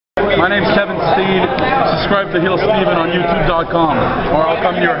My name's Kevin Steed. Subscribe to Heel Steven on YouTube.com, or I'll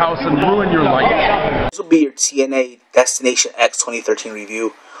come to your house and ruin your life. This will be your TNA Destination X 2013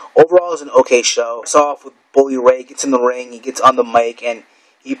 review. Overall, it's an okay show. It's off with Bully Ray. Gets in the ring, he gets on the mic, and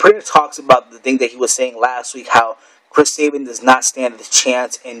he pretty much talks about the thing that he was saying last week, how Chris Sabin does not stand a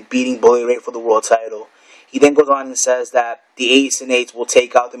chance in beating Bully Ray for the world title. He then goes on and says that the Ace and Eights will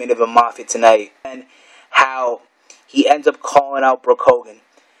take out the main event Mafia tonight, and how he ends up calling out Brooke Hogan.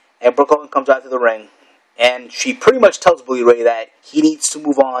 And Brooke Hogan comes out to the ring, and she pretty much tells Bully Ray that he needs to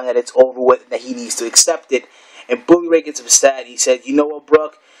move on, that it's over with, that he needs to accept it. And Bully Ray gets upset. He said, "You know what,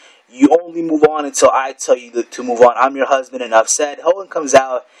 Brooke? You only move on until I tell you to move on. I'm your husband, enough said." Hogan comes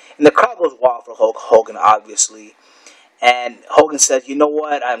out, and the crowd goes wild for Hulk Hogan, obviously. And Hogan says, "You know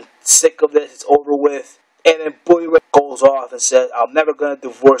what? I'm sick of this. It's over with." And then Bully Ray goes off and says, "I'm never going to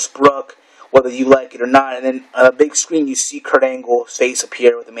divorce Brooke, whether you like it or not." And then on a big screen, you see Kurt Angle's face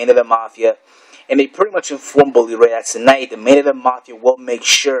appear with the main event Mafia. And they pretty much inform Bully Ray that tonight the main event Mafia will make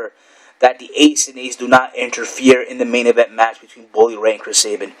sure that the Ace and Ace do not interfere in the main event match between Bully Ray and Chris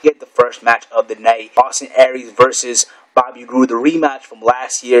Sabin. Get the first match of the night: Austin Aries versus Bobby Roode, the rematch from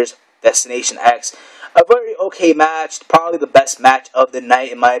last year's Destination X. A very okay match, probably the best match of the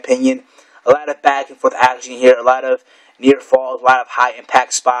night in my opinion. A lot of back and forth action here, a lot of near falls, a lot of high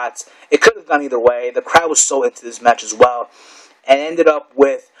impact spots. It could have gone either way. The crowd was so into this match as well, and ended up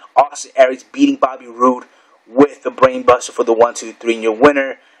with Austin Aries beating Bobby Roode with the brainbuster for the 1, 2, 3, and your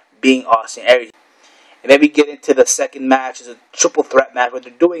winner being Austin Aries. And then we get into the second match. It's a triple threat match. What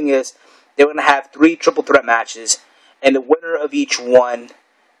they're doing is they're going to have 3 triple threat matches, and the winner of each one,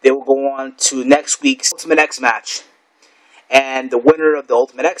 they will go on to next week's Ultimate X match. And the winner of the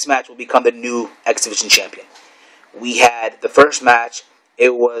Ultimate X match will become the new X Division champion. We had the first match.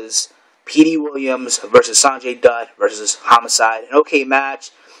 It was Petey Williams versus Sanjay Dutt versus Homicide. An okay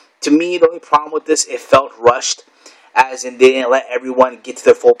match. To me, the only problem with this, it felt rushed, as in they didn't let everyone get to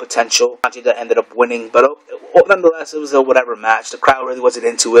their full potential. Sanjay Dutt ended up winning, but nonetheless, it was a whatever match. The crowd really wasn't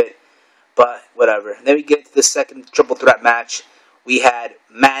into it, but whatever. Then we get to the second triple threat match. We had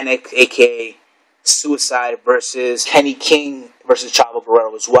Manic, a.k.a. Suicide, versus Kenny King versus Chavo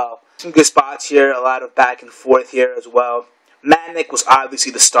Guerrero as well. Some good spots here, a lot of back and forth here as well. Manic was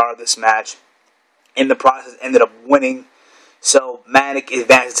obviously the star of this match. In the process, ended up winning, so Manic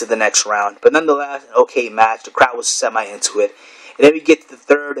advances to the next round. But nonetheless, an okay match. The crowd was semi into it. And then we get to the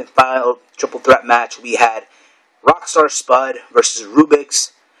third and final triple threat match. We had Rockstar Spud versus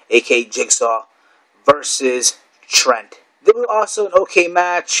Rubik's, aka Jigsaw, versus Trent. This was also an okay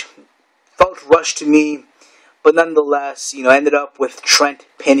match. Felt rushed to me, but nonetheless, ended up with Trent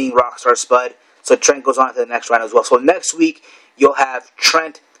pinning Rockstar Spud. So Trent goes on to the next round as well. So next week, you'll have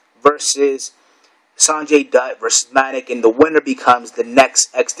Trent versus Sanjay Dutt versus Manic, and the winner becomes the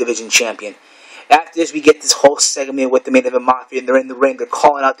next X Division champion. After this, we get this whole segment with the main event Mafia, and they're in the ring. They're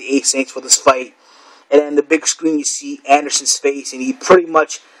calling out the Ace Saints for this fight. And then the big screen, you see Anderson's face, and he pretty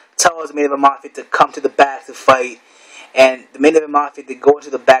much tells the main event Mafia to come to the back to fight. And the main event Mafia, they go into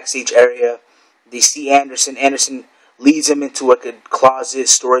the backstage area. They see Anderson. Anderson leads him into like a closet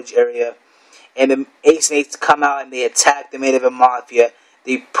storage area. And the Ace and Eights come out and they attack the main event Mafia.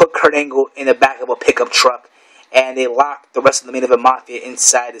 They put Kurt Angle in the back of a pickup truck. And they lock the rest of the main event Mafia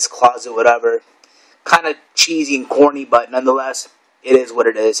inside this closet, whatever. Kind of cheesy and corny, but nonetheless, it is what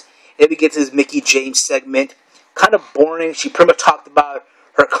it is. Then we get to this Mickie James segment. Kind of boring. She pretty much talked about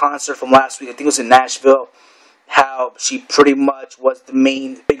her concert from last week. I think it was in Nashville. How she pretty much was the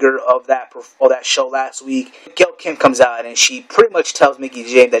main figure of that show last week. Gail Kim comes out and she pretty much tells Mickie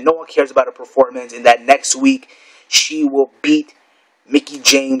James that no one cares about her performance and that next week she will beat Mickie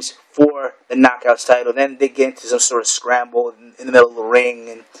James for the Knockouts title. Then they get into some sort of scramble in the middle of the ring,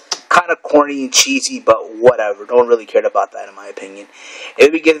 and kind of corny and cheesy, but whatever. No one really cared about that in my opinion. And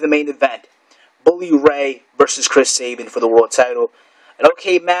then we get to the main event. Bully Ray versus Chris Sabin for the world title. An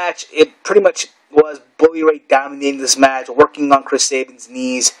okay match. It pretty much was Bully Ray dominating this match, working on Chris Sabin's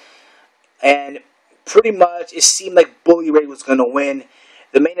knees, and pretty much it seemed like Bully Ray was going to win.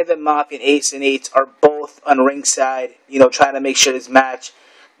 The main event Mafia and Ace and Eights are both on ringside, trying to make sure this match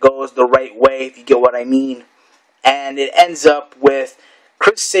goes the right way, if you get what I mean. And it ends up with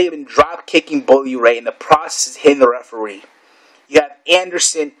Chris Sabin drop kicking Bully Ray, in the process hitting the referee. You have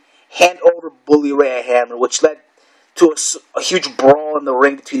Anderson hand over Bully Ray a hammer, which led to a huge brawl in the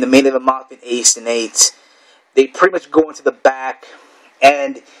ring between the main event Mafia and Ace and Eights. They pretty much go into the back,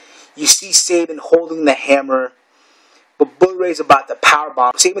 and you see Sabin holding the hammer, but Bully Ray's about to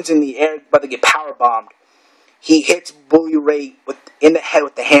powerbomb. Sabin's in the air, about to get powerbombed. He hits Bully Ray in the head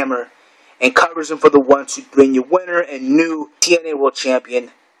with the hammer, and covers him for the 1, 2, 3, and your winner and new TNA World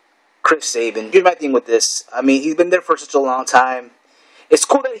Champion, Chris Sabin. Here's my thing with this. I mean, he's been there for such a long time. It's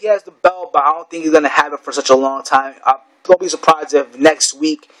cool that he has the belt, but I don't think he's going to have it for such a long time. Don't be surprised if next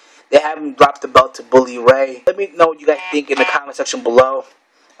week they have him drop the belt to Bully Ray. Let me know what you guys think in the comment section below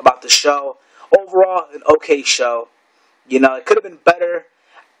about the show. Overall, an okay show. You know, it could have been better.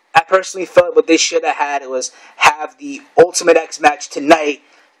 I personally felt what they should have had was have the Ultimate X match tonight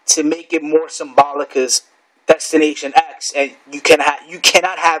to make it more symbolic, because Destination X, and you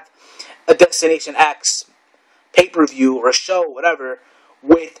cannot have a Destination X pay-per-view or a show, whatever,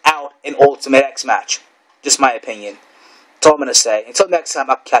 without an Ultimate X match. Just my opinion. That's all I'm going to say. Until next time,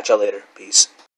 I'll catch y'all later. Peace.